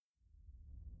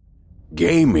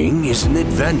Gaming is an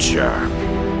adventure.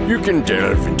 You can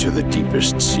delve into the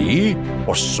deepest sea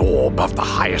or soar above the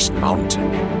highest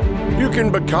mountain. You can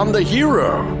become the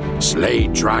hero, slay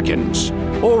dragons,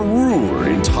 or rule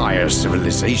entire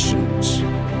civilizations.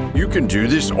 You can do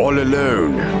this all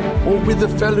alone or with the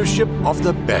fellowship of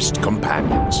the best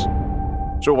companions.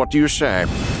 So what do you say?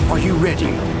 Are you ready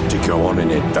to go on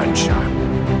an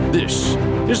adventure? This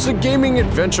is the Gaming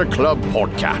Adventure Club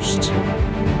podcast.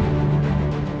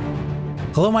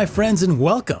 Hello, my friends, and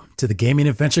welcome to the Gaming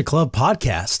Adventure Club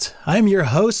podcast. I'm your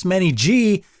host, Manny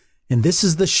G, and this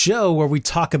is the show where we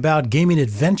talk about gaming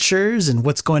adventures and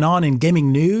what's going on in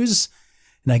gaming news.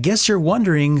 And I guess you're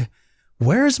wondering,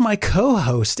 where's my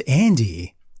co-host,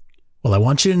 Andy? Well, I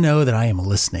want you to know that I am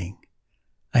listening.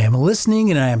 I am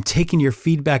listening, and I am taking your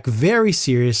feedback very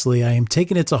seriously. I am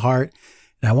taking it to heart,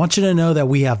 and I want you to know that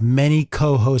we have many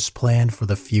co-hosts planned for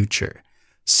the future.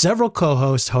 Several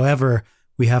co-hosts, however,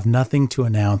 we have nothing to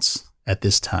announce at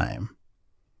this time.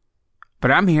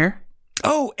 But I'm here.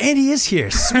 Oh, Andy is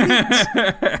here. Sweet.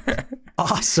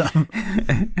 Awesome.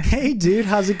 Hey, dude.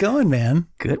 How's it going, man?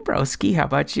 Good, broski. How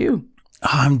about you?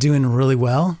 I'm doing really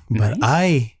well. But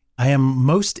Nice. I am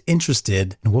most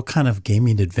interested in what kind of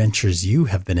gaming adventures you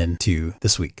have been into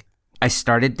this week. I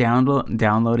started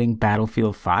downloading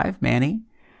Battlefield 5, Manny.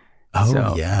 Oh,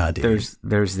 So yeah, dude.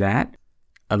 There's that.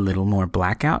 A little more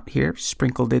Blackout here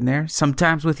sprinkled in there.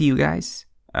 Sometimes with you guys.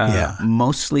 Yeah.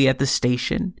 Mostly at the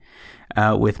station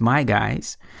with my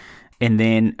guys. And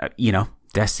then,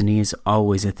 Destiny is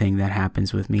always a thing that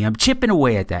happens with me. I'm chipping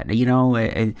away at that.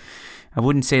 I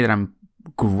wouldn't say that I'm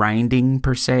grinding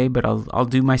per se, but I'll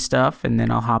do my stuff and then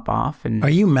I'll hop off. And Are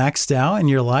you maxed out in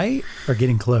your light or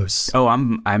getting close? Oh,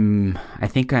 I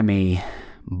think I'm a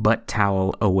butt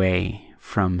towel away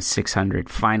from 600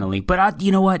 finally. But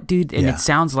you know what, dude? And Yeah. it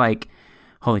sounds like,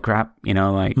 holy crap,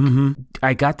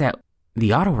 I got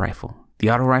the auto rifle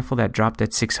that dropped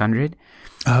at 600.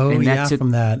 Oh, and that yeah, took-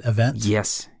 from that event?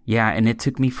 Yes. Yeah. And it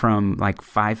took me from like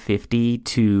 550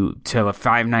 to a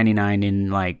 599 in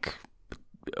like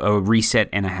a reset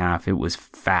and a half. It was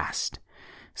fast.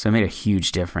 So it made a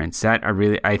huge difference.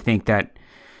 I think that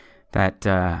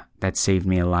saved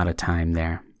me a lot of time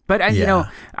there. But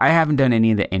I haven't done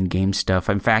any of the end game stuff.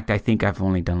 In fact, I think I've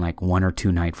only done like 1 or 2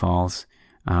 Nightfalls.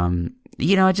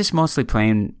 I just mostly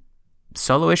playing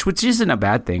solo-ish, which isn't a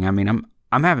bad thing. I mean,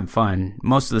 I'm having fun.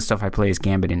 Most of the stuff I play is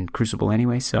Gambit and Crucible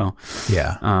anyway, so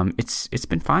Yeah. it's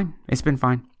been fine. It's been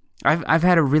fine. I've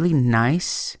had a really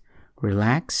nice,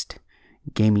 relaxed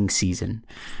gaming season,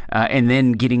 and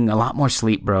then getting a lot more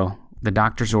sleep, bro. The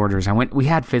doctor's orders. We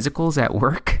had physicals at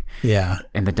work, Yeah.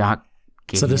 and the doc.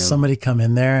 So does somebody come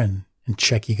in there and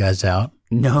check you guys out?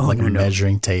 No, Like no.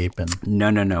 measuring tape and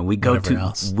No. We go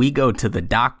to the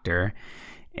doctor,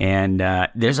 and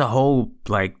there's a whole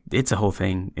it's a whole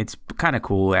thing. It's kind of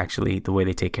cool actually the way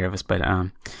they take care of us. But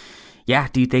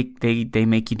dude, they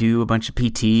make you do a bunch of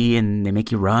PT and they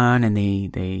make you run, and they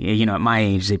at my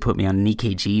age they put me on an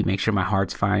EKG, make sure my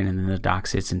heart's fine, and then the doc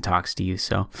sits and talks to you.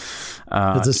 So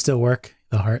does it still work,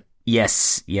 the heart?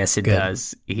 Yes, it Good.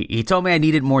 does. He told me I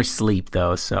needed more sleep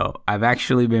though, so I've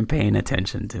actually been paying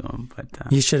attention to him. But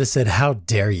You should have said, "How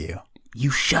dare you?" you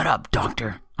shut up,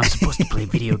 doctor. I'm supposed to play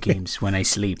video games when I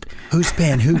sleep. Who's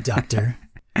paying who, doctor?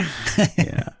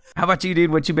 Yeah. How about you,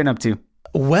 dude? What you been up to?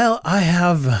 Well, I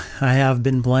have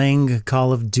been playing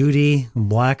Call of Duty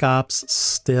Black Ops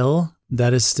still.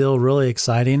 That is still really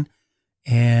exciting.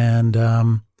 And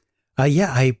I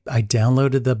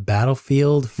downloaded the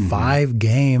Battlefield 5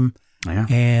 game Yeah.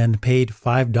 and paid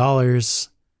 $5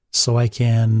 so I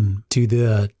can do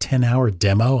the 10-hour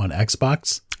demo on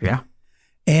Xbox. Yeah.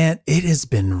 And it has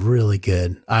been really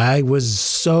good. I was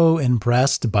so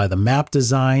impressed by the map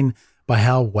design, by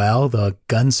how well the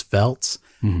guns felt,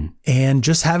 and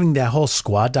just having that whole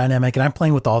squad dynamic. And I'm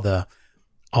playing with all the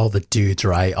dudes,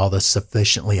 right? All the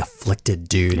sufficiently afflicted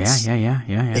dudes. Yeah.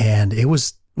 And it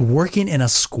was working in a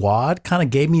squad, kind of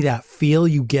gave me that feel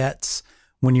you get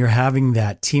when you're having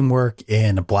that teamwork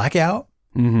in a Blackout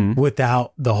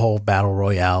without the whole battle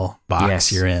royale box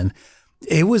Yes. you're in.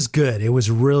 It was good. It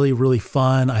was really, really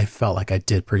fun. I felt like I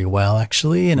did pretty well,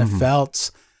 actually. And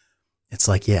it's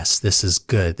like, yes, this is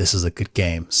good. This is a good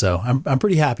game. So I'm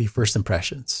pretty happy. First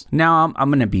impressions. Now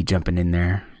I'm gonna be jumping in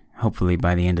there, hopefully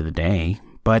by the end of the day.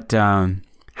 But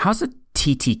how's the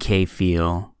TTK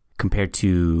feel compared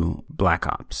to Black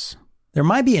Ops? There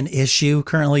might be an issue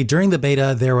currently. During the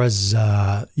beta, there was,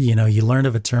 you learned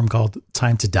of a term called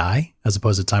time to die as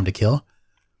opposed to time to kill.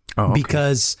 Oh, okay.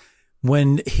 Because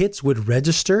when hits would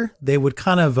register, they would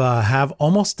kind of have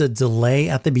almost a delay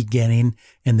at the beginning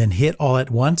and then hit all at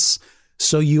once.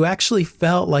 So you actually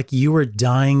felt like you were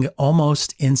dying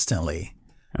almost instantly.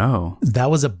 Oh.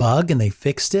 That was a bug and they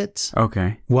fixed it.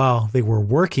 Okay. While they were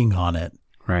working on it.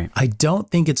 Right. I don't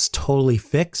think it's totally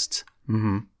fixed.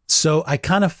 Mm-hmm. So I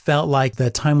kind of felt like the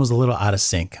time was a little out of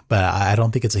sync, but I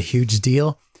don't think it's a huge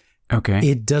deal. Okay.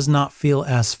 It does not feel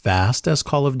as fast as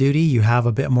Call of Duty. You have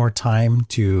a bit more time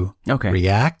to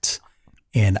react.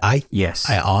 And I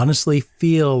honestly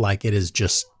feel like it is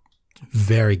just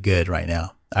very good right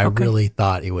now. I really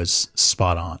thought it was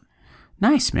spot on.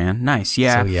 Nice, man. Nice.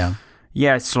 Yeah. So,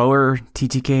 yeah, slower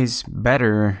TTK is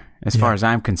better as far as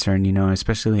I'm concerned, you know,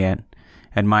 especially at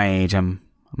my age. I'm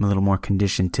a little more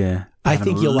conditioned to I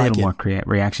think you'll like it. More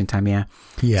reaction time, yeah.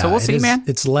 Yeah. So we'll see, man.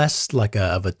 It's less like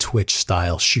of a Twitch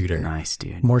style shooter. Nice,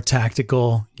 dude. More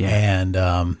tactical and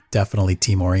definitely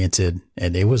team oriented.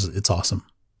 And it's awesome.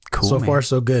 Cool. So far,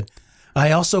 so good.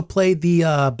 I also played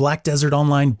the Black Desert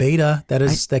Online beta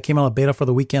that came out of beta for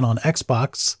the weekend on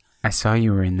Xbox. I saw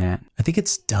you were in that. I think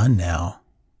it's done now.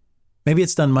 Maybe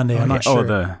it's done Monday. I'm not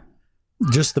sure.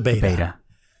 Just the beta. Okay.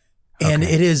 And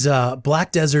it is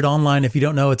Black Desert Online. If you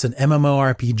don't know, it's an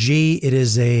MMORPG.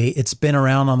 It's been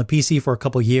around on the PC for a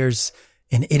couple years,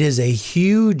 and it is a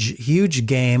huge, huge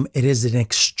game. It is an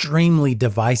extremely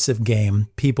divisive game.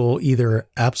 People either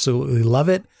absolutely love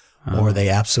it or they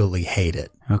absolutely hate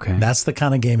it. Okay. That's the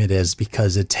kind of game it is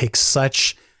because it takes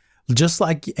just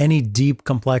like any deep,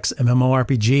 complex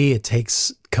MMORPG, it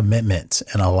takes commitment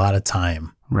and a lot of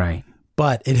time. Right.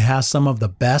 But it has some of the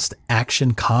best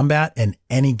action combat in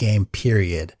any game,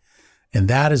 period. And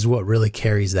that is what really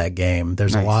carries that game.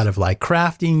 There's a lot of like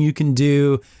crafting you can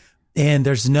do, and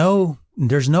there's no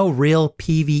real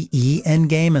PvE end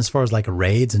game as far as like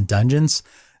raids and dungeons.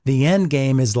 The end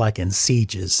game is like in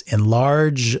sieges, in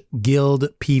large guild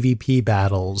PvP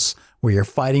battles where you're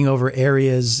fighting over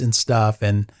areas and stuff.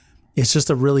 And it's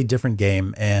just a really different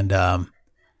game. And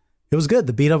it was good.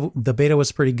 The beta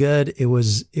was pretty good.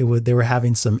 They were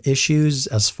having some issues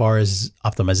as far as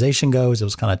optimization goes. It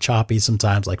was kind of choppy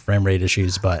sometimes, like frame rate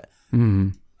issues, but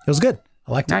it was good.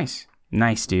 I liked it.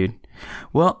 Nice, dude.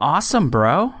 Well, awesome,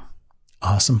 bro.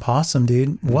 Awesome possum,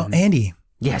 dude. Well, Andy.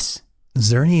 Yes. Is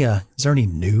there any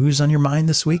news on your mind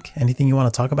this week? Anything you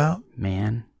want to talk about?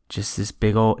 Man, just this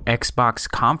big old Xbox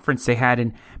conference they had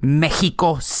in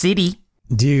Mexico City.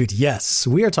 Dude, yes.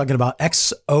 We are talking about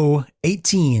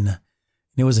XO18.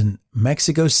 It was in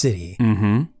Mexico City.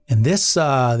 Mm-hmm. And this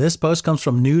post comes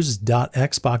from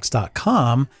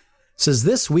news.xbox.com. It says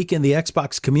this weekend, the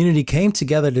Xbox community came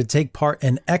together to take part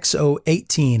in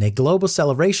XO18, a global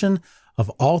celebration of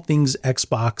all things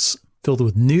Xbox filled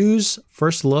with news,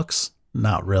 first looks,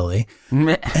 not really,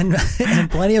 and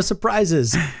plenty of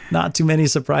surprises. Not too many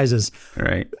surprises.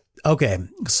 Right. Okay,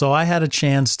 so I had a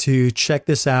chance to check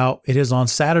this out. It is on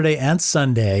Saturday and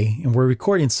Sunday, and we're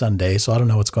recording Sunday, so I don't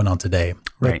know what's going on today.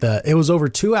 But it was over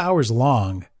 2 hours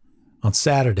long on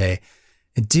Saturday.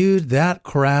 And dude, that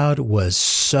crowd was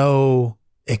so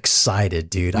excited,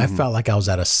 dude. I felt like I was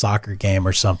at a soccer game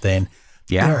or something.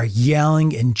 Yeah. They are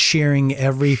yelling and cheering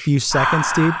every few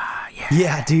seconds, dude.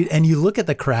 Yeah, dude. And you look at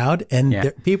the crowd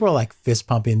and people are like fist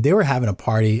pumping. They were having a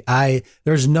party.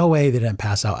 There's no way they didn't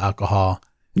pass out alcohol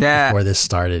before this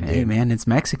started, dude. Hey, man, it's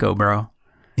Mexico, bro.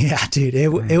 Yeah, dude.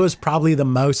 It was probably the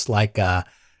most like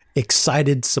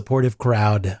excited, supportive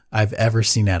crowd I've ever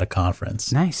seen at a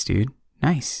conference. Nice, dude.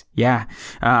 Nice. Yeah.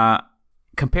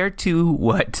 Compared to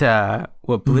what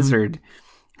Blizzard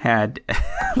had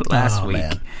last week,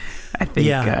 man. I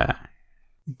think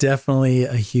definitely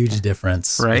a huge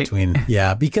difference between,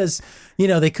 because,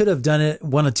 they could have done it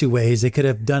one of two ways. They could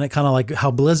have done it kind of like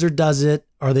how Blizzard does it,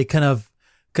 or they could have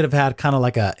had kind of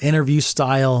like a interview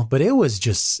style, but it was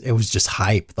just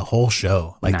hype the whole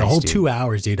show, like the whole 2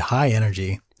 hours, dude, high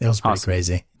energy. It was pretty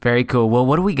crazy. Very cool. Well,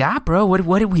 what do we got, bro?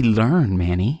 What did we learn,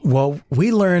 Manny? Well,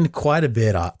 we learned quite a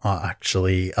bit,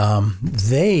 actually.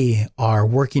 They are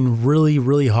working really,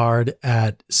 really hard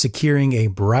at securing a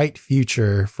bright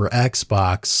future for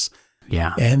Xbox.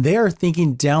 Yeah. And they are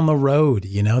thinking down the road.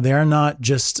 They are not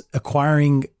just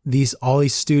acquiring all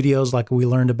these studios like we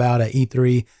learned about at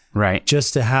E3. Right.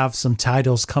 Just to have some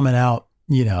titles coming out,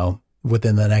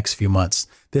 within the next few months.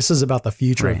 This is about the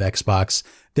future of Xbox.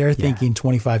 They're thinking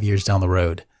 25 years down the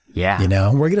road. Yeah.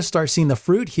 And we're going to start seeing the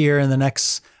fruit here in the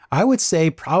next, I would say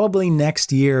probably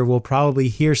next year, we'll probably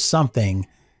hear something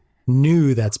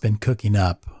new that's been cooking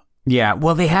up. Yeah.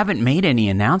 Well, they haven't made any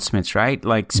announcements, right?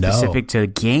 Like specific to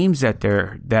games that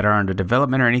are under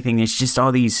development or anything. It's just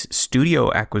all these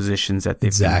studio acquisitions that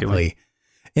they've been doing.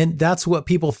 And that's what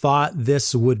people thought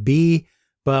this would be.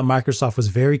 But Microsoft was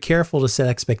very careful to set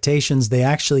expectations. They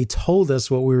actually told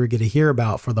us what we were going to hear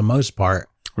about for the most part.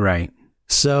 Right.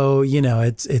 So,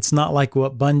 it's not like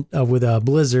what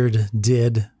Blizzard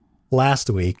did last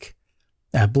week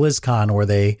at BlizzCon, where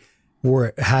they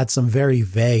had some very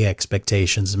vague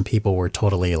expectations and people were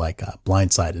totally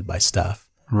blindsided by stuff.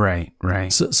 Right.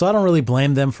 So I don't really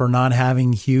blame them for not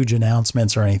having huge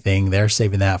announcements or anything. They're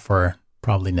saving that for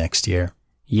probably next year.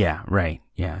 Yeah, right.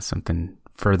 Yeah, something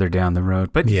further down the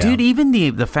road. But dude, even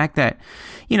the fact that,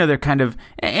 they're kind of,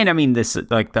 and I mean this,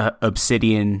 like the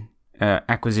Obsidian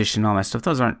acquisition, all that stuff,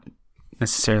 those aren't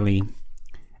necessarily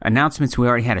announcements. We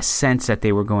already had a sense that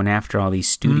they were going after all these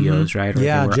studios, right?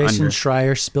 Or Jason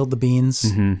Schreier spilled the beans.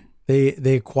 Mm-hmm.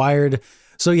 They acquired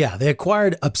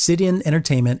Obsidian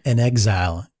Entertainment and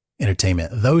Exile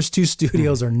Entertainment. Those two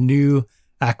studios are new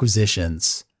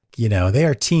acquisitions. They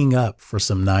are teeing up for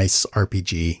some nice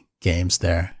RPG games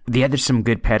there. Yeah, there's some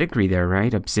good pedigree there,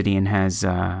 right? Obsidian has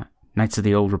Knights of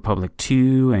the Old Republic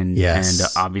 2 and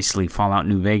obviously Fallout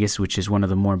New Vegas, which is one of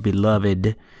the more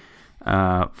beloved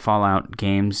Fallout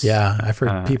games. Yeah, I've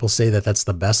heard people say that that's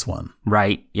the best one.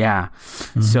 Right, yeah.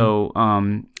 Mm-hmm. So,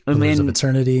 Pillars of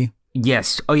Eternity.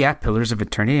 Yes. Oh, yeah, Pillars of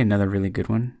Eternity, another really good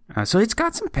one. So it's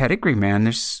got some pedigree, man.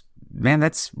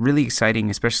 That's really exciting,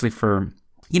 especially for,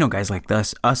 guys like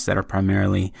us that are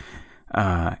primarily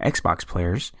Xbox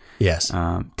players. Yes.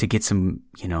 To get some,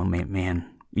 man,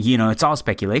 it's all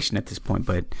speculation at this point,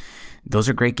 but those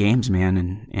are great games,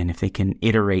 man. And if they can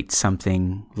iterate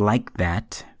something like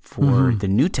that for the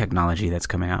new technology that's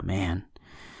coming out, man,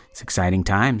 it's exciting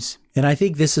times. And I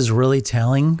think this is really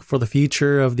telling for the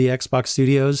future of the Xbox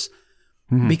studios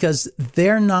because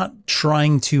they're not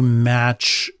trying to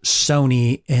match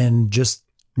Sony and just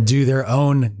do their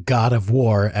own God of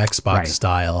War Xbox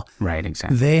style. Right,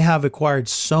 exactly. They have acquired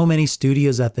so many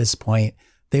studios at this point.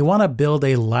 They want to build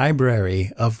a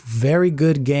library of very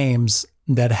good games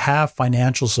that have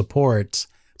financial support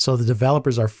so the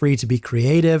developers are free to be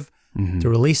creative, to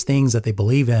release things that they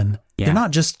believe in. Yeah. They're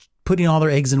not just putting all their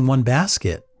eggs in one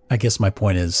basket. I guess my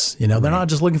point is, they're not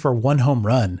just looking for one home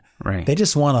run. Right. They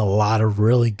just want a lot of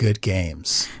really good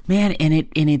games. Man, and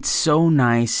it's so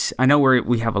nice. I know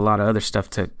we have a lot of other stuff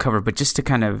to cover, but just to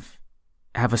kind of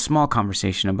have a small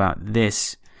conversation about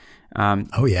this.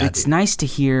 It's nice to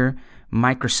hear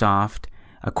Microsoft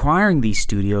acquiring these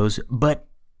studios, but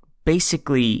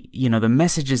basically, the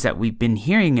messages that we've been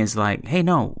hearing is like, hey,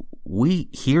 no,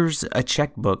 here's a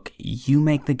checkbook. You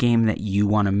make the game that you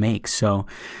want to make. So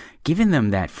giving them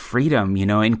that freedom,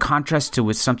 in contrast to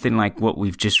with something like what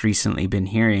we've just recently been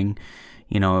hearing,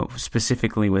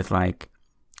 specifically with like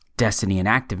Destiny and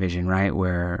Activision, right?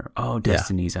 Where,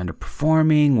 Destiny's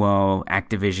underperforming. Well,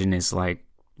 Activision is like,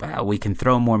 well, we can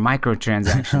throw more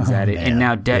microtransactions at it. And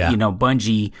now,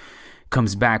 Bungie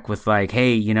comes back with like,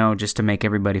 hey, just to make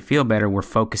everybody feel better, we're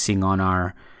focusing on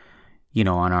our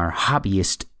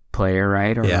hobbyist player,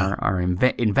 right? Or our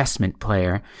investment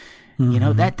player.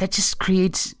 That just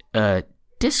creates a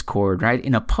discord, right?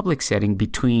 In a public setting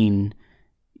between,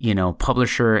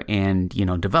 publisher and,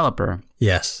 developer.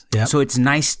 Yes. Yeah. So it's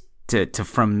nice to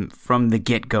from the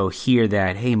get-go hear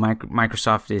that, hey,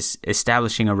 Microsoft is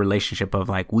establishing a relationship of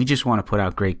like, we just want to put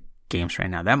out great games right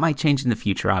now. That might change in the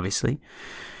future, obviously.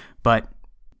 But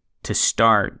to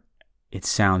start, it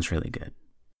sounds really good.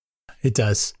 It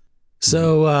does.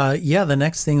 So, the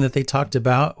next thing that they talked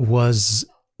about was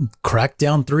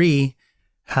Crackdown 3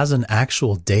 has an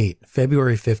actual date,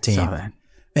 February 15th. Saw that.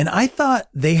 And I thought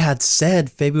they had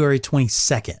said February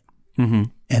 22nd. Mm-hmm.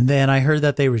 And then I heard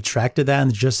that they retracted that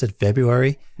and just said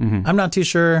February. Mm-hmm. I'm not too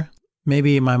sure.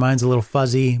 Maybe my mind's a little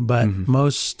fuzzy, but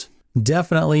most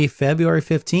definitely February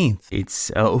 15th.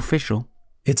 It's official.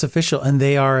 It's official. And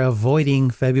they are avoiding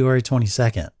February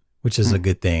 22nd, which is a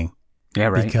good thing. Yeah,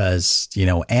 right. Because,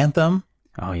 Anthem.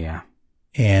 Oh, yeah.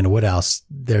 And what else?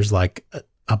 There's like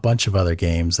a bunch of other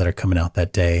games that are coming out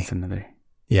that day. That's another.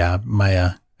 Yeah,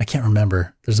 I can't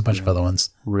remember. There's a bunch of other ones.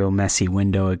 Real messy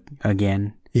window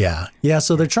again. Yeah. Yeah,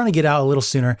 so they're trying to get out a little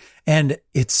sooner. And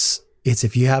it's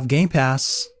if you have Game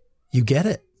Pass, you get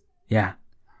it. Yeah.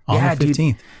 On the 15th.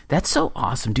 Dude, that's so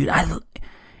awesome, dude.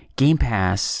 Game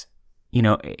Pass,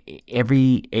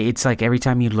 it's like every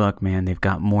time you look, man, they've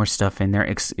got more stuff in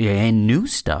there and new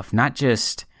stuff, not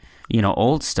just,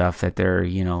 old stuff that they're,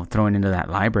 throwing into that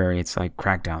library. It's like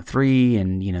Crackdown 3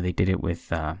 and, they did it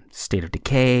with State of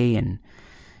Decay and,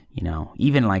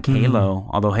 even like Halo,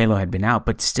 although Halo had been out,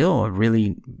 but still a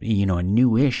really, a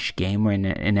newish game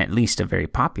and at least a very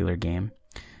popular game.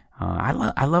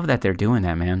 I love that they're doing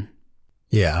that, man.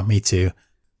 Yeah, me too.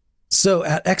 So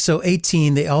at XO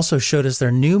 18, they also showed us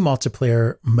their new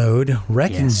multiplayer mode,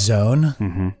 Wrecking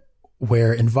Zone,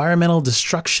 where environmental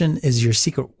destruction is your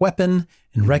secret weapon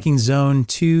In Wrecking Zone,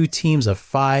 2 teams of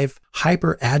 5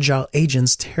 hyper-agile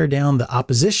agents tear down the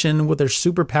opposition with their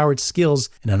superpowered skills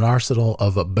in an arsenal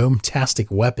of boomtastic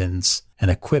weapons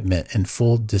and equipment in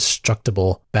full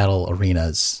destructible battle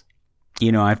arenas.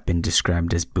 You know, I've been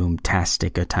described as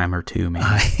boomtastic a time or two,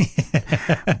 man.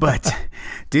 But,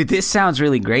 dude, this sounds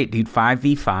really great, dude.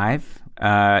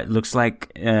 5v5. Looks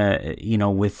like,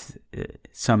 with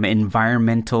some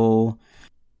environmental,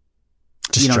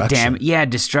 destruction.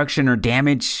 Destruction or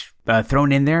damage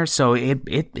thrown in there. So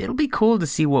it'll be cool to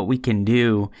see what we can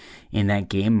do in that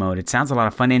game mode. It sounds a lot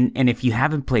of fun. And if you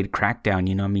haven't played Crackdown,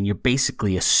 you're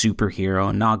basically a superhero,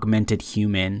 an augmented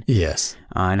human. Yes.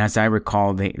 And as I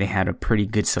recall, they had a pretty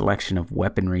good selection of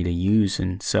weaponry to use.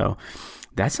 And so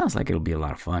that sounds like it'll be a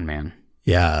lot of fun, man.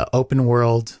 Yeah. Open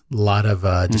world, a lot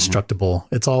of destructible.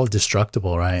 It's all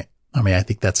destructible, right? I mean, I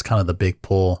think that's kind of the big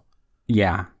pull.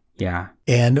 Yeah. Yeah.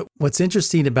 And what's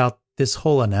interesting about this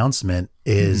whole announcement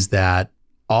is that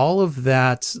all of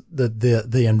that,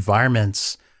 the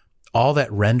environments, all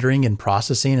that rendering and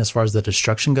processing as far as the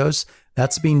destruction goes,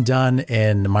 that's being done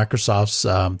in Microsoft's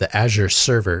the Azure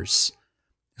servers.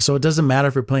 So it doesn't matter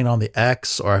if you're playing on the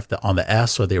X or if on the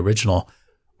S or the original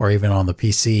or even on the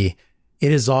PC.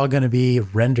 It is all going to be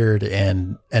rendered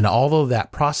and all of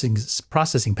that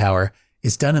processing power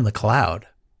is done in the cloud.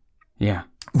 Yeah.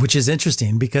 Which is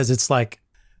interesting because it's like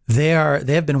they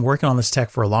have been working on this tech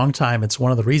for a long time. It's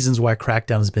one of the reasons why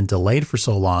Crackdown has been delayed for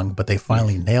so long, but they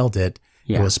finally nailed it.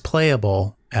 Yeah. It was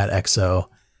playable at XO.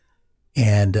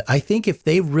 And I think if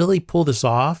they really pull this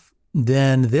off,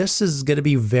 then this is going to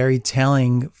be very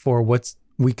telling for what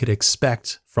we could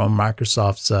expect from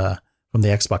Microsoft's, from the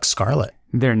Xbox Scarlett.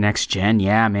 Their next gen,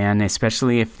 yeah, man.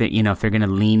 Especially if they, if they're going to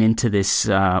lean into this.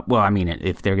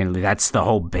 If they're going to, that's the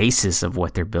whole basis of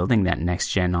what they're building that next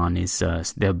gen on is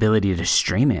the ability to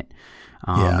stream it.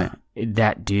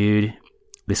 That dude,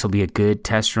 this will be a good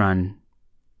test run.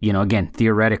 Again,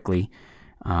 theoretically,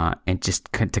 and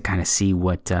just to kind of see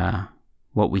what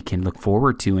we can look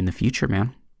forward to in the future,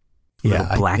 man.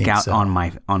 Yeah, blackout so. on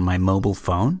my mobile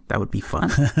phone. That would be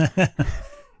fun. Yeah,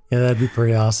 that'd be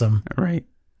pretty awesome. Right.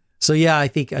 So yeah, I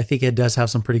think it does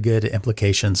have some pretty good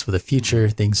implications for the future,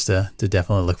 things to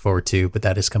definitely look forward to, but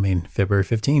that is coming February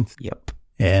 15th. Yep.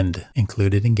 And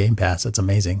included in Game Pass. That's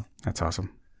amazing. That's awesome.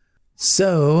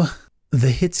 So the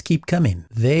hits keep coming.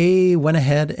 They went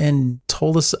ahead and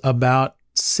told us about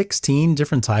 16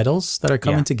 different titles that are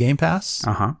coming to Game Pass.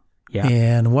 Uh-huh. Yeah.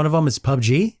 And one of them is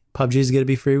PUBG. PUBG is going to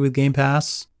be free with Game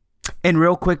Pass. And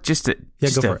real quick, just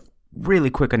a really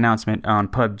quick announcement on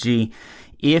PUBG.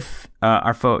 If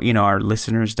our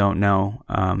listeners don't know,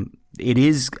 it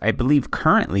is, I believe,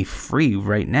 currently free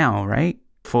right now, right?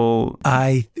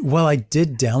 I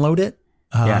did download it.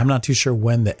 I'm not too sure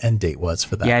when the end date was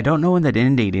for that. Yeah, I don't know when that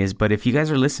end date is, but if you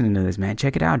guys are listening to this, man,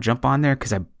 check it out. Jump on there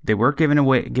because they were giving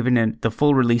the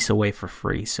full release away for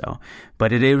free. So,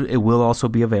 but it will also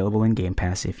be available in Game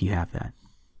Pass if you have that.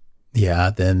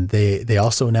 Yeah. Then they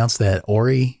also announced that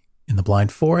Ori in the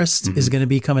Blind Forest is going to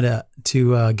be coming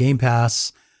to Game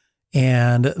Pass,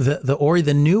 and the Ori,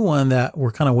 the new one that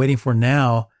we're kind of waiting for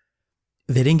now.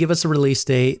 They didn't give us a release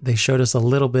date. They showed us a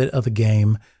little bit of the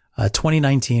game.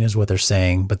 2019 is what they're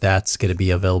saying, but that's going to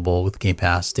be available with Game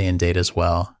Pass day and date as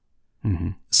well.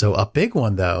 Mm-hmm. So a big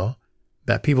one, though,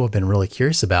 that people have been really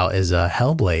curious about is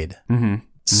Hellblade. Mm-hmm. Mm-hmm.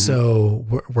 So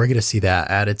we're going to see that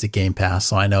added to Game Pass.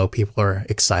 So I know people are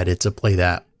excited to play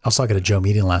that. I was talking to Joe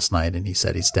Meeting last night, and he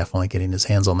said he's definitely getting his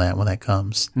hands on that when that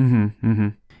comes. Mm-hmm. Mm-hmm.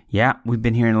 Yeah, we've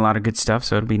been hearing a lot of good stuff,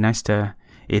 so it'll be nice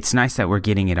it's nice that we're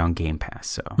getting it on Game Pass,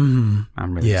 so I'm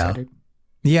really excited.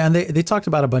 Yeah, and they talked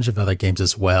about a bunch of other games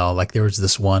as well. Like there was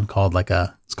this one called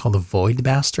it's called the Void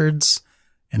Bastards,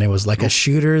 and it was like a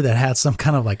shooter that had some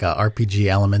kind of like a RPG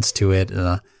elements to it,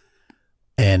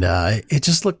 and it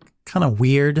just looked kind of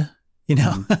weird,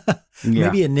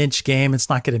 Maybe a niche game. It's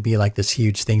not going to be like this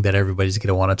huge thing that everybody's going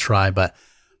to want to try, but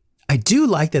I do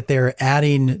like that they're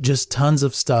adding just tons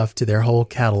of stuff to their whole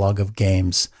catalog of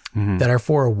games that are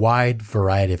for a wide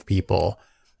variety of people.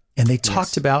 And they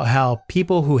talked about how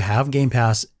people who have Game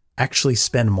Pass actually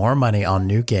spend more money on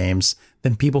new games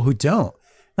than people who don't.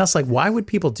 And that's like, why would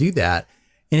people do that?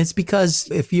 And it's because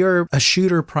if you're a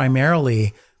shooter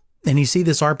primarily and you see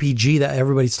this RPG that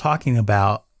everybody's talking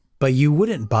about, but you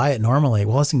wouldn't buy it normally,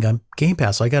 well, it's in Game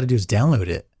Pass, so all I got to do is download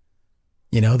it.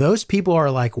 Those people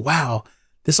are like, wow,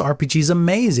 this RPG is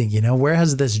amazing. Where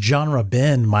has this genre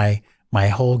been my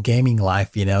whole gaming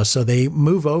life? So they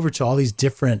move over to all these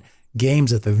different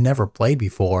games that they've never played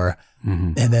before.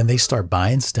 And then they start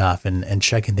buying stuff and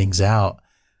checking things out.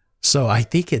 So I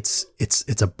think it's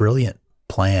a brilliant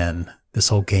plan this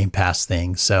whole Game Pass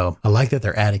thing. So I like that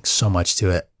they're adding so much to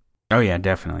it. Oh yeah,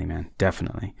 definitely, man.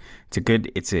 Definitely.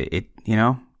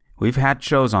 We've had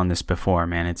shows on this before,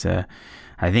 man.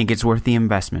 I think it's worth the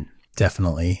investment.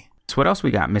 Definitely. So what else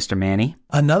we got, Mr. Manny?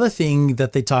 Another thing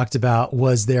that they talked about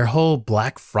was their whole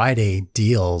Black Friday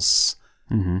deals,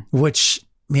 which,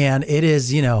 man, it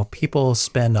is, people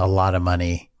spend a lot of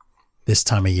money this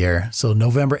time of year. So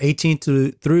November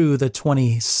 18th through the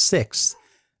 26th,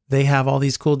 they have all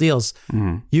these cool deals.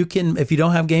 You can, if you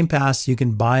don't have Game Pass, you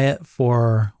can buy it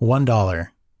for $1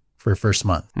 for your first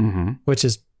month, which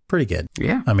is pretty good.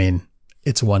 Yeah. I mean,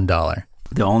 it's $1.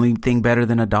 The only thing better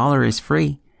than $1 is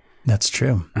free. That's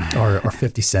true. Or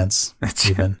 50 cents. That's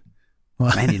even.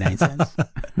 99 cents.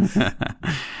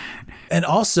 And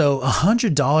also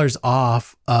 $100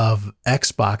 off of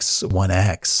Xbox One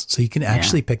X. So you can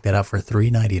actually pick that up for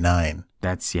 $399.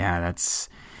 That's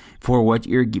for what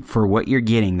you're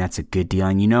getting. That's a good deal.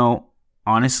 And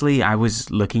honestly, I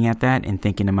was looking at that and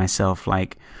thinking to myself,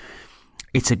 like,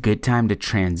 it's a good time to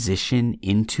transition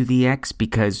into the X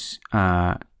because,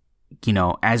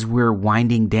 as we're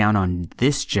winding down on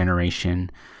this generation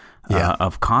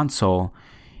of console,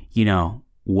 and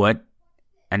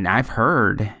I've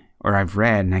heard or I've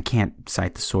read, and I can't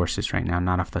cite the sources right now,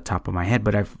 not off the top of my head,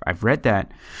 but I've read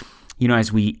that,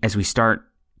 as we start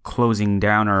closing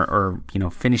down or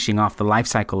finishing off the life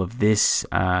cycle of this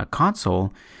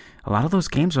console, a lot of those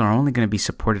games are only going to be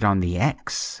supported on the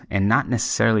X and not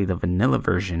necessarily the vanilla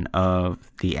version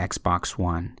of the Xbox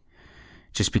One,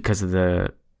 just because of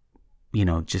the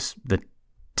just the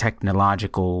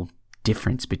technological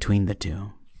difference between the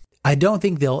two. I don't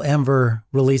think they'll ever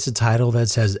release a title that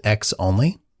says X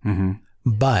only.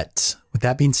 But with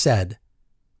that being said,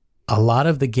 a lot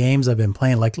of the games I've been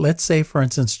playing, like let's say, for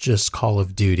instance, just Call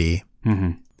of Duty,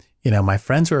 my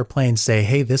friends who are playing say,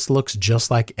 hey, this looks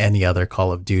just like any other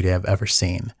Call of Duty I've ever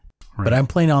seen. Right. But I'm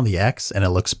playing on the X and it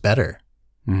looks better.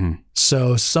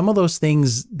 So some of those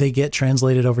things, they get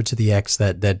translated over to the X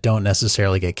that don't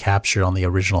necessarily get captured on the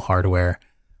original hardware.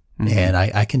 And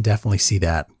I can definitely see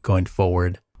that going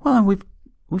forward. Well, and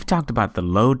we've talked about the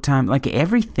load time. Like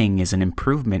everything is an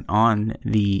improvement on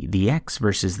the X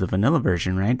versus the vanilla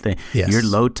version, right? Your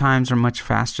load times are much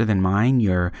faster than mine.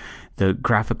 The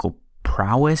graphical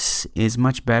prowess is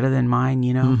much better than mine,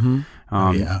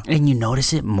 And you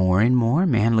notice it more and more,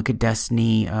 man. Look at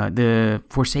Destiny, the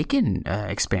Forsaken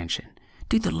expansion.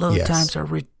 Dude, the load times are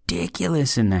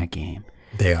ridiculous in that game.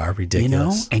 They are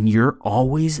ridiculous. And you're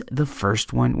always the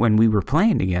first one when we were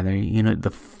playing together, the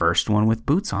first one with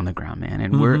boots on the ground, man.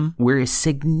 And we're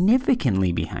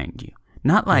significantly behind you.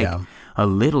 Not like a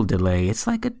little delay. It's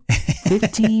like a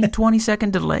 15, 20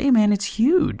 second delay, man. It's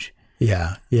huge.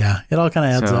 Yeah. It all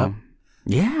kind of adds up.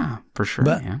 Yeah, for sure.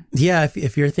 But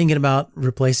if you're thinking about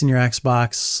replacing your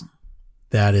Xbox,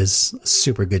 that is a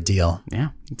super good deal. Yeah,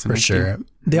 it's for sure. Deal.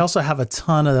 They also have a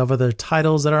ton of other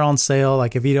titles that are on sale.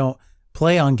 Like if you don't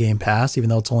play on Game Pass,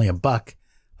 even though it's only $1,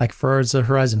 like Forza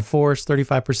Horizon 4 is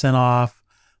 35% off.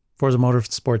 Forza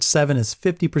Motorsport 7 is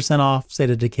 50% off. State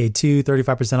of Decay 2,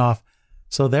 35% off.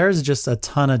 So there's just a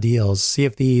ton of deals. Sea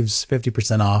of Thieves,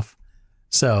 50% off.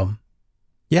 So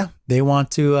yeah, they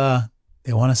want to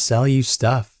sell you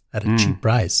stuff at a cheap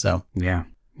price. So yeah,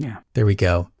 there we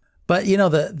go. But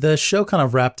the show kind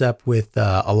of wrapped up with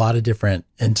a lot of different,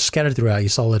 and scattered throughout, you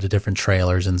saw a lot of different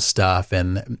trailers and stuff,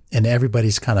 and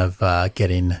everybody's kind of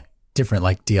getting different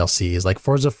like DLCs. Like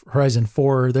Forza Horizon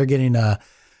 4, they're getting a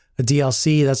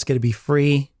DLC that's going to be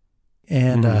free,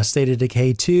 and State of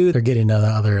Decay 2, they're getting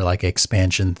another like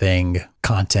expansion thing,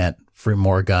 content for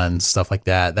more guns, stuff like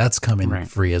that. That's coming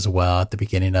free as well at the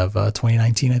beginning of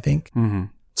 2019, I think.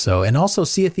 So, and also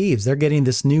Sea of Thieves, they're getting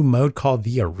this new mode called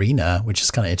the Arena, which is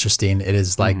kind of interesting. It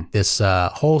is like this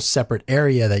whole separate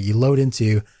area that you load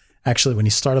into. Actually, when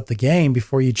you start up the game,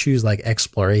 before you choose like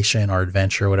exploration or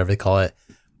adventure, or whatever they call it,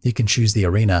 you can choose the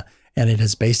Arena. And it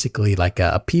is basically like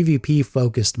a PvP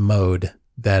focused mode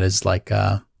that is like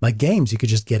games you could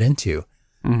just get into.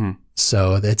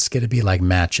 So it's going to be like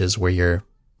matches where you're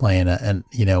playing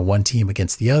one team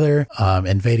against the other,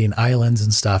 invading islands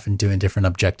and stuff and doing different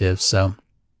objectives. So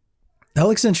that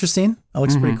looks interesting. That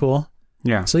looks pretty cool.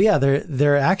 Yeah. So yeah,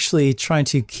 they're actually trying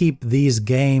to keep these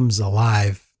games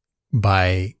alive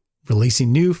by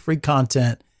releasing new free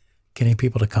content, getting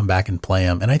people to come back and play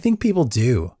them. And I think people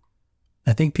do.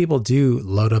 I think people do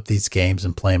load up these games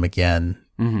and play them again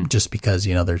just because,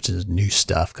 there's just new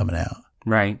stuff coming out.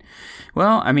 Right.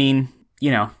 Well, I mean,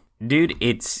 dude,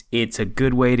 it's a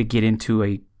good way to get into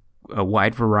a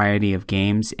wide variety of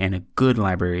games and a good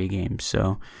library of games.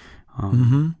 So,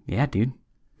 yeah, dude,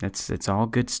 it's all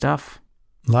good stuff.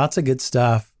 Lots of good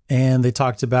stuff. and they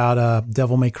talked about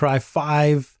Devil May Cry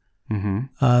 5.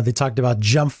 Mm-hmm. They talked about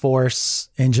Jump Force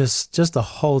and just a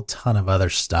whole ton of other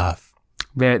stuff.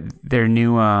 Their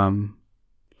new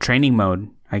training mode,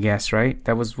 I guess, right?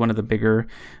 That was one of the bigger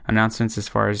announcements as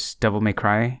far as Devil May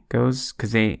Cry goes,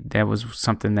 because that was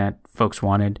something that folks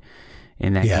wanted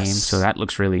in that game. So that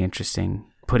looks really interesting.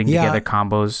 Putting together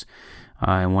combos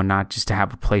and whatnot, just to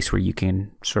have a place where you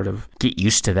can sort of get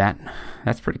used to that.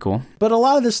 That's pretty cool. But a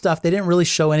lot of this stuff, they didn't really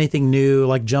show anything new.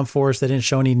 Like Jump Force, they didn't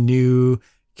show any new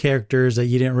characters that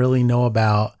you didn't really know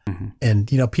about. Mm-hmm.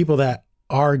 And, people that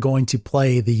are going to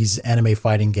play these anime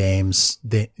fighting games,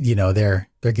 they're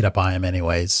get up on them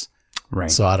anyways.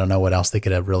 Right. So I don't know what else they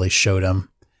could have really showed them.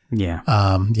 Yeah.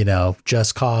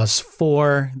 Just Cause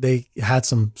 4, they had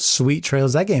some sweet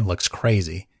trailers. That game looks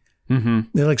crazy.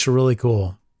 Mm-hmm. It looks really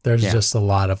cool. There's just a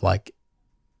lot of like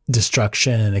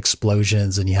destruction and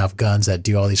explosions, and you have guns that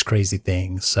do all these crazy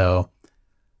things. So,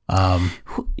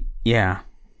 yeah,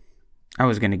 I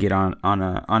was going to get on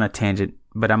a tangent,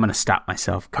 but I'm going to stop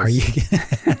myself. Are you?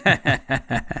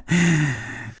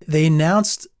 They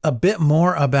announced a bit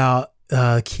more about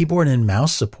keyboard and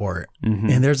mouse support,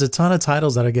 and there's a ton of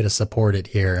titles that are going to support it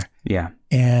here. Yeah,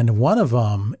 and one of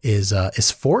them is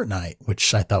Fortnite,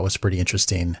 which I thought was pretty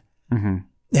interesting. Mm-hmm.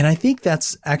 And I think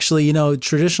that's actually,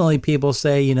 traditionally people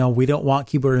say, we don't want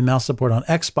keyboard and mouse support on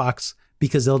Xbox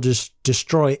because they'll just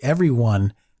destroy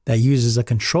everyone that uses a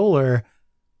controller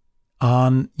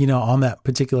on that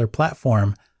particular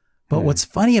platform. But what's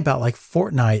funny about like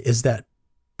Fortnite is that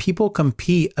people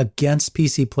compete against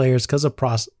PC players because of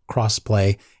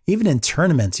crossplay, even in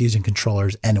tournaments using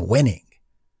controllers and winning.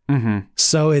 Mm-hmm.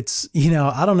 So it's,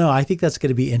 I don't know. I think that's going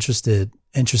to be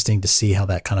interesting to see how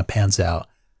that kind of pans out.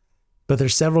 But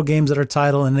there's several games that are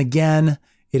titled, and again,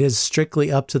 it is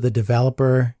strictly up to the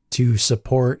developer to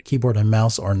support keyboard and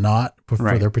mouse or not for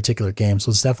their particular game.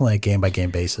 So it's definitely a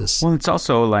game-by-game basis. Well, it's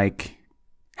also like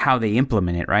how they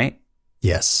implement it, right?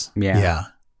 Yes. Yeah.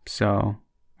 So,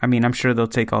 I mean, I'm sure they'll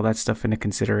take all that stuff into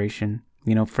consideration,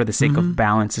 for the sake of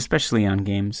balance, especially on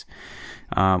games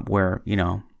where,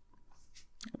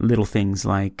 little things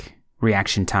like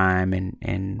reaction time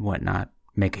and whatnot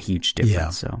make a huge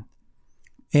difference. Yeah. So.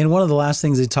 And one of the last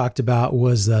things they talked about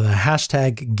was the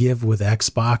hashtag Give with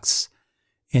Xbox.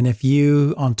 And if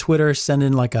you on Twitter send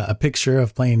in like a picture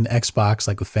of playing Xbox,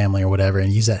 like with family or whatever,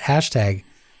 and use that hashtag,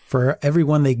 for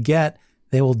everyone they get,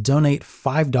 they will donate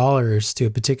 $5 to a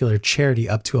particular charity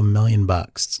up to $1 million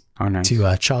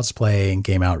to Child's Play and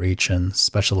Game Outreach and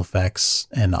Special Effects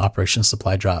and Operation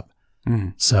Supply Drop.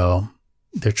 So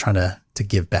they're trying to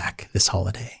give back this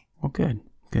holiday. Well, good.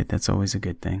 That's always a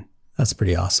good thing. That's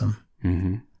pretty awesome.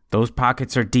 Mm-hmm. Those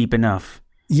pockets are deep enough.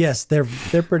 Yes, they're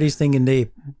pretty stinking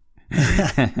deep.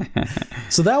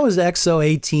 So that was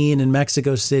XO18 in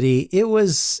Mexico City. It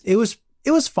was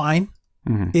fine.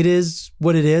 Mm-hmm. It is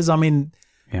what it is. I mean,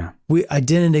 I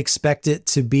didn't expect it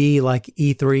to be like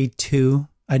E3 2.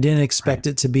 I didn't expect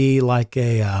it to be like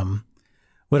a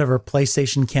whatever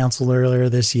PlayStation canceled earlier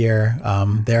this year.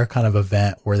 Their kind of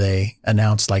event where they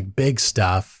announced like big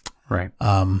stuff. Right.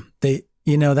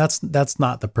 That's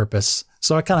not the purpose.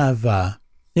 So I kind of,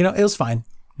 it was fine.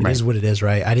 It is what it is,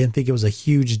 right? I didn't think it was a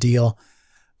huge deal,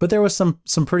 but there was some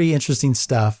pretty interesting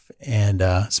stuff. And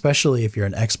especially if you're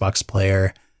an Xbox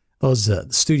player, those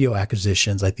studio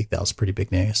acquisitions, I think that was pretty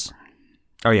big news.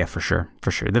 Oh yeah, for sure.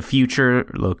 The future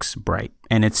looks bright,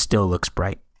 and it still looks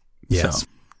bright. Yes.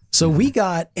 So we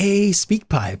got a speak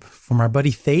pipe from our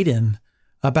buddy Thaden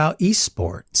about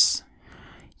esports.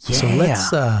 Yeah.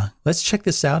 So let's check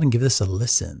this out and give this a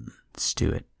listen. Let's do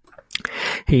it.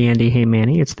 Hey Andy, hey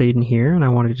Manny, it's Thaden here, and I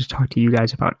wanted to talk to you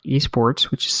guys about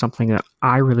esports, which is something that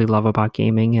I really love about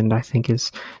gaming, and I think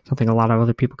is something a lot of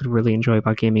other people could really enjoy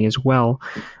about gaming as well.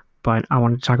 But I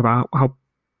wanted to talk about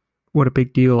what a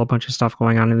big deal a bunch of stuff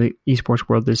going on in the esports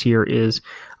world this year is,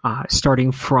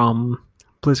 starting from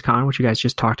BlizzCon, which you guys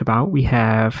just talked about. We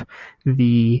have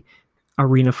the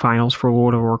arena finals for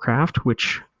World of Warcraft,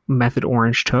 which Method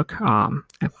Orange took, and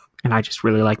I just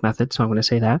really like Method, so I'm going to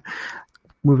say that.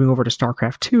 Moving over to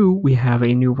StarCraft 2, we have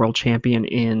a new world champion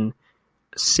in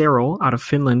Serral out of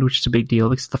Finland, which is a big deal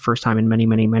because it's the first time in many,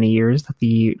 many, many years that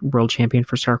the world champion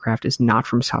for StarCraft is not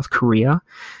from South Korea.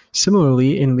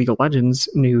 Similarly, in League of Legends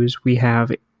news, we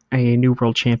have a new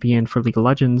world champion for League of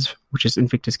Legends, which is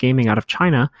Invictus Gaming out of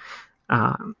China.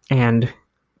 And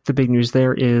the big news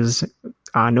there is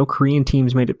no Korean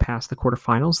teams made it past the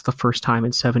quarterfinals. The first time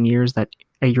in 7 years that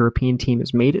a European team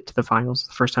has made it to the finals.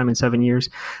 The first time in 7 years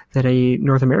that a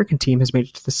North American team has made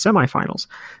it to the semifinals.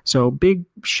 So big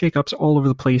shakeups all over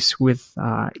the place with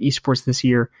esports this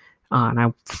year. And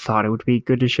I thought it would be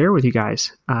good to share with you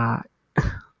guys.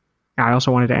 I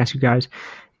also wanted to ask you guys,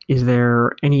 is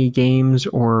there any games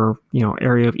or,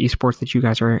 area of esports that you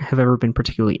guys have ever been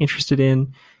particularly interested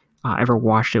in? Ever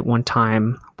watched at one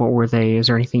time? What were they? Is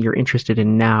there anything you're interested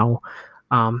in now?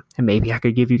 And maybe I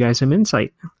could give you guys some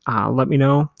insight. Let me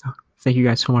know. Thank you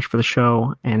guys so much for the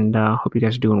show, and hope you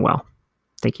guys are doing well.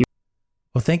 Thank you.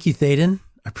 Well, thank you, Thaden.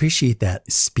 I appreciate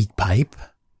that speak pipe.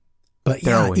 But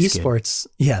they're esports,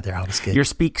 good. They're always good. Your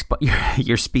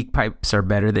speak pipes are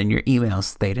better than your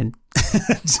emails, Thaden.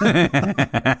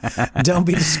 Don't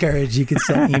be discouraged. You can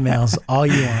send emails all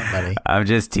you want, buddy. I'm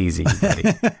just teasing,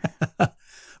 buddy.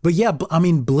 But yeah, I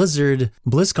mean,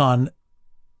 BlizzCon,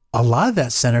 a lot of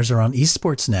that centers around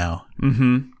esports now,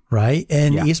 right?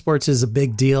 And esports is a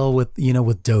big deal with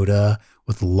Dota,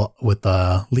 with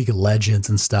League of Legends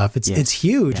and stuff. It's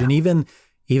huge, and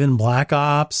even Black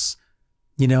Ops.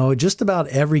 Just about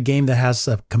every game that has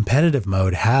a competitive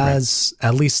mode has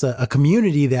at least a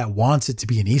community that wants it to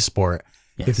be an esport,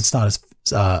 if it's not as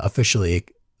officially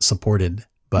supported.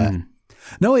 But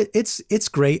no, it's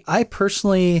great. I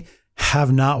personally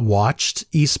have not watched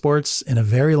esports in a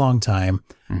very long time.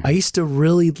 I used to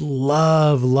really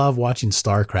love watching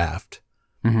StarCraft,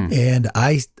 and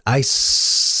I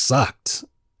sucked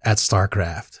at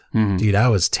StarCraft. Dude, I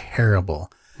was terrible.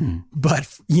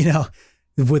 But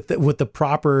with the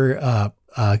proper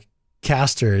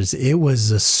casters, it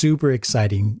was a super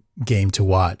exciting game to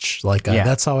watch.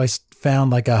 That's how I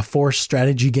found Force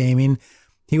Strategy Gaming.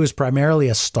 He was primarily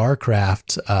a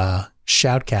StarCraft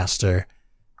shoutcaster,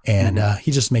 and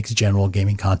he just makes general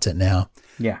gaming content now.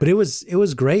 Yeah, but it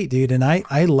was great, dude, and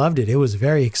I loved it. It was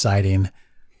very exciting,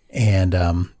 and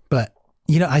but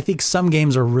I think some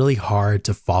games are really hard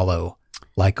to follow,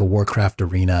 like a Warcraft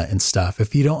Arena and stuff.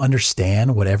 If you don't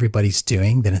understand what everybody's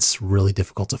doing, then it's really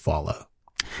difficult to follow.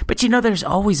 But there's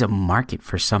always a market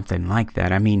for something like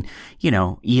that. I mean,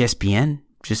 ESPN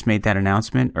just made that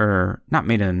announcement, or not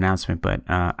made an announcement, but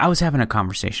I was having a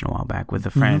conversation a while back with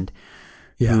a friend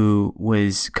who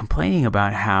was complaining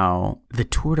about how the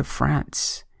Tour de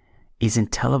France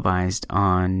isn't televised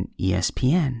on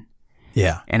ESPN.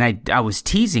 Yeah. And I was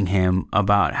teasing him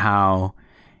about how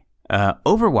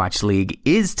Overwatch League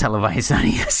is televised on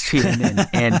ESPN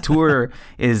and Tour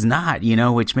is not,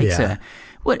 which makes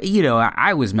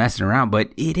I was messing around,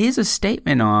 but it is a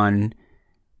statement on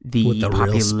the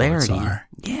popularity.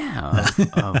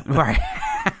 Right.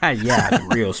 The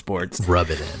real sports.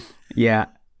 Rub it in. Yeah.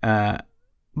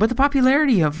 But the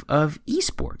popularity of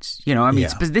esports,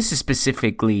 this is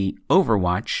specifically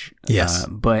Overwatch. Yes.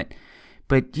 But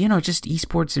just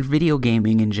esports and video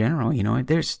gaming in general,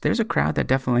 there's a crowd that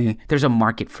definitely, there's a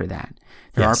market for that.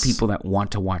 There are people that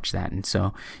want to watch that. And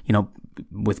so,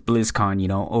 with BlizzCon,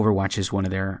 Overwatch is one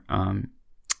of their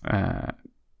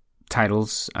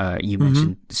titles. You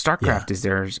mentioned StarCraft is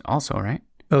theirs also, right?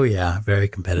 Oh yeah, very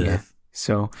competitive. Yeah.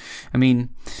 So, I mean,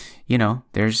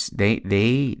 there's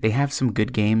they have some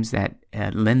good games that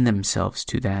lend themselves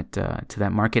to that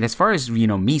market. As far as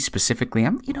me specifically,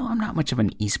 I'm not much of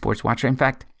an esports watcher. In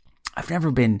fact, I've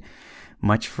never been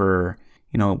much for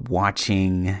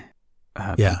watching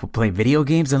people play video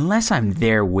games unless I'm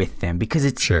there with them, because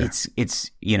it's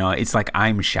like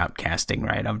I'm shoutcasting,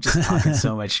 right? I'm just talking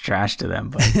so much trash to them,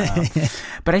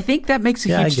 but I think that makes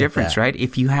a huge difference, right?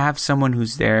 If you have someone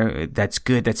who's there that's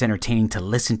good, that's entertaining to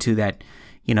listen to, that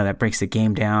that breaks the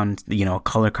game down, a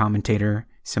color commentator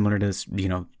similar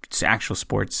to actual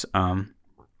sports.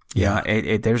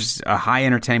 There's a high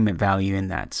entertainment value in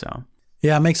that. So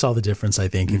yeah, it makes all the difference, I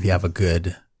think, if you have a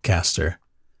good caster.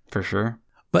 For sure.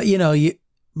 But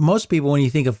most people, when you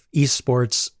think of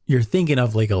esports, you're thinking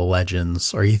of League of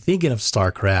Legends, or you're thinking of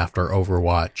StarCraft or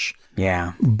Overwatch.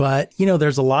 Yeah. But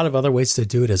there's a lot of other ways to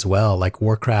do it as well. Like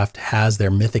Warcraft has their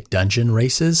Mythic Dungeon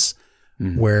races,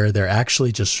 where they're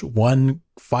actually just one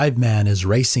 5-man is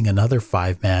racing another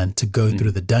 5-man to go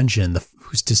through the dungeon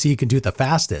to see who can do it the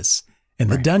fastest. And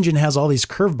the dungeon has all these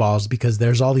curveballs because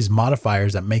there's all these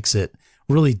modifiers that makes it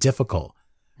really difficult.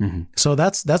 So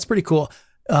that's pretty cool.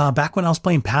 Back when I was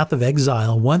playing Path of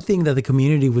Exile, one thing that the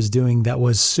community was doing that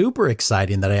was super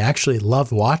exciting, that I actually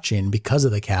loved watching because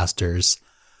of the casters,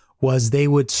 was they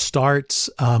would start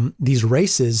these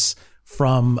races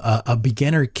from a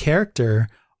beginner character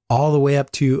all the way up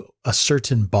to a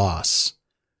certain boss.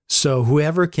 So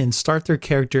whoever can start their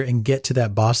character and get to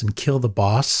that boss and kill the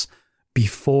boss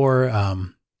before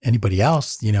anybody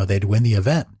else, they'd win the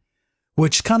event,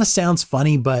 which kind of sounds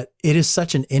funny, but it is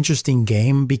such an interesting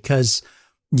game because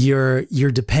you're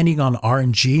depending on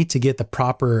RNG to get the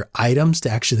proper items to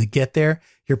actually get there.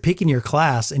 You're picking your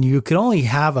class, and you could only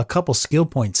have a couple skill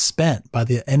points spent by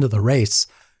the end of the race.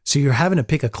 So you're having to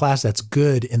pick a class that's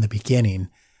good in the beginning.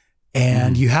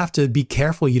 And you have to be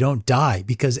careful you don't die,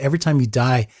 because every time you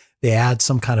die, they add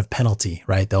some kind of penalty,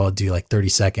 right? They'll do like 30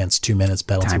 seconds, 2 minutes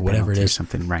penalty, Time whatever penalty it is. Or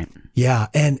something, right? Yeah.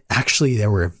 And actually they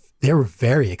were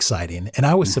very exciting. And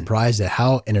I was surprised at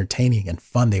how entertaining and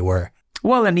fun they were.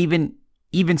 Well, and even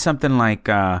something like,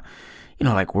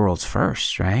 like World's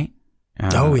First, right?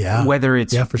 Oh yeah. Whether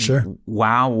it's for sure.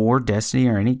 WoW or Destiny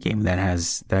or any game that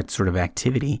has that sort of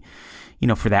activity,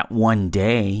 for that one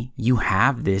day, you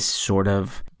have this sort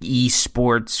of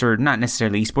esports, or not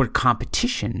necessarily esports,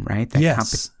 competition, right?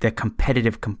 That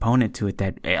competitive component to it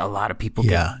that a lot of people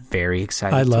get very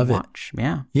excited to watch.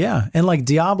 Yeah. Yeah. And like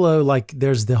Diablo, like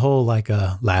there's the whole like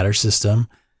ladder system,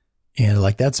 and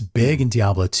like that's big in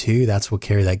Diablo 2. That's what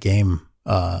carried that game.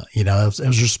 It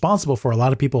was responsible for a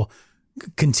lot of people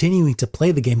continuing to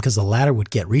play the game because the ladder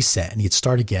would get reset and you'd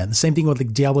start again. The same thing with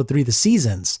like Diablo 3, the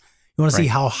seasons. You want to see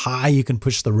how high you can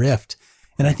push the rift.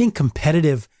 And I think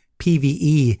competitive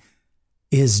PvE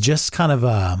is just kind of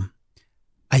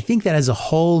I think that is a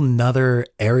whole nother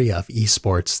area of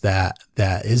esports that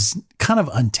is kind of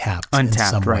untapped in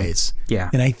some ways. Yeah.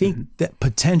 And I think that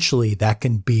potentially that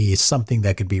can be something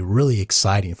that could be really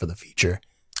exciting for the future.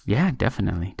 Yeah,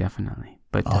 definitely.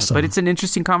 But awesome. But it's an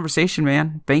interesting conversation,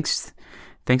 man. Thanks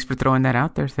for throwing that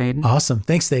out there, Thaden. Awesome.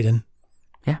 Thanks, Thaden.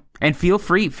 Yeah. And feel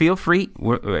free,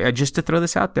 just to throw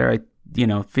this out there,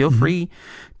 feel free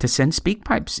to send speak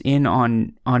pipes in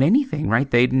on anything, right?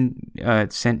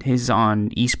 Thaden sent his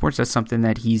on esports. That's something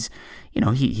that he's,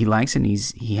 he likes and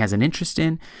he has an interest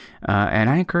in. And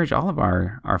I encourage all of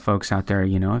our folks out there,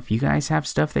 if you guys have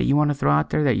stuff that you want to throw out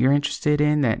there that you're interested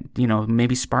in, that,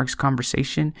 maybe sparks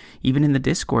conversation, even in the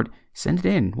Discord, send it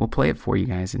in. We'll play it for you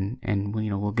guys and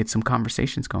we'll get some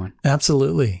conversations going.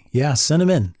 Absolutely. Yeah. Send them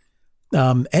in.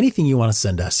 Anything you want to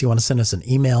send us. You want to send us an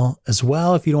email as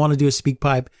well. If you don't want to do a speak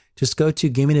pipe, just go to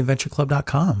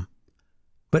gamingadventureclub.com.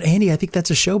 But Andy, I think that's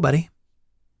a show, buddy.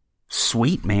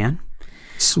 Sweet, man.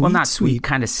 Sweet, well, not sweet,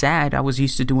 kind of sad. I was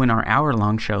used to doing our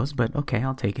hour-long shows, but okay,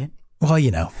 I'll take it.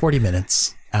 Well, 40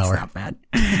 minutes, hour. It's not bad.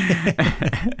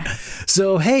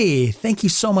 So, hey, thank you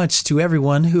so much to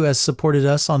everyone who has supported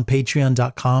us on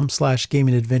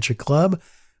patreon.com/gamingadventureclub.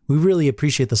 We really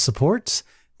appreciate the support.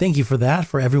 Thank you for that.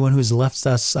 For everyone who's left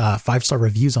us 5-star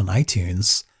reviews on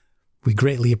iTunes, we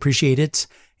greatly appreciate it.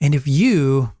 And if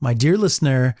you, my dear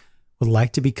listener, would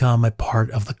like to become a part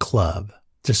of the club,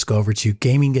 just go over to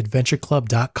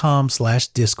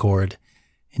gamingadventureclub.com/Discord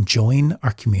and join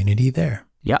our community there.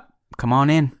 Yep. Come on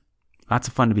in. Lots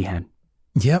of fun to be had.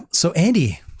 Yep. So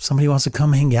Andy, somebody wants to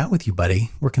come hang out with you,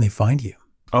 buddy. Where can they find you?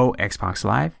 Oh, Xbox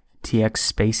Live, TX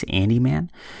space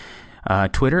Andyman,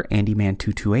 Twitter,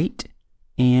 Andyman228.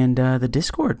 And the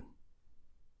Discord.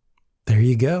 There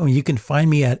you go. You can find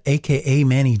me at AKA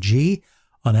Manny G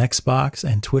on Xbox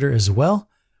and Twitter as well.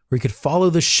 Or you could follow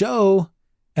the show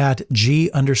at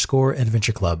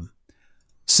G_Adventure Club.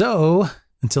 So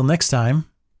until next time,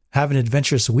 have an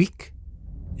adventurous week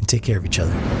and take care of each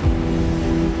other.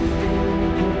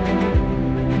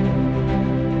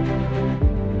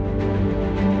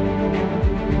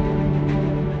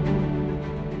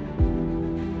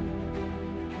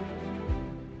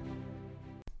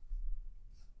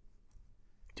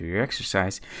 Do your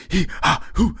exercise.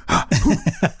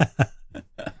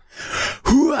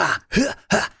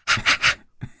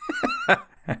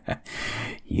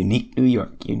 Unique New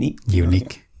York.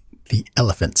 Unique. The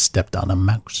elephant stepped on a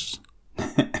mouse. All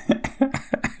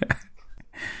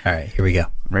right, here we go.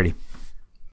 Ready.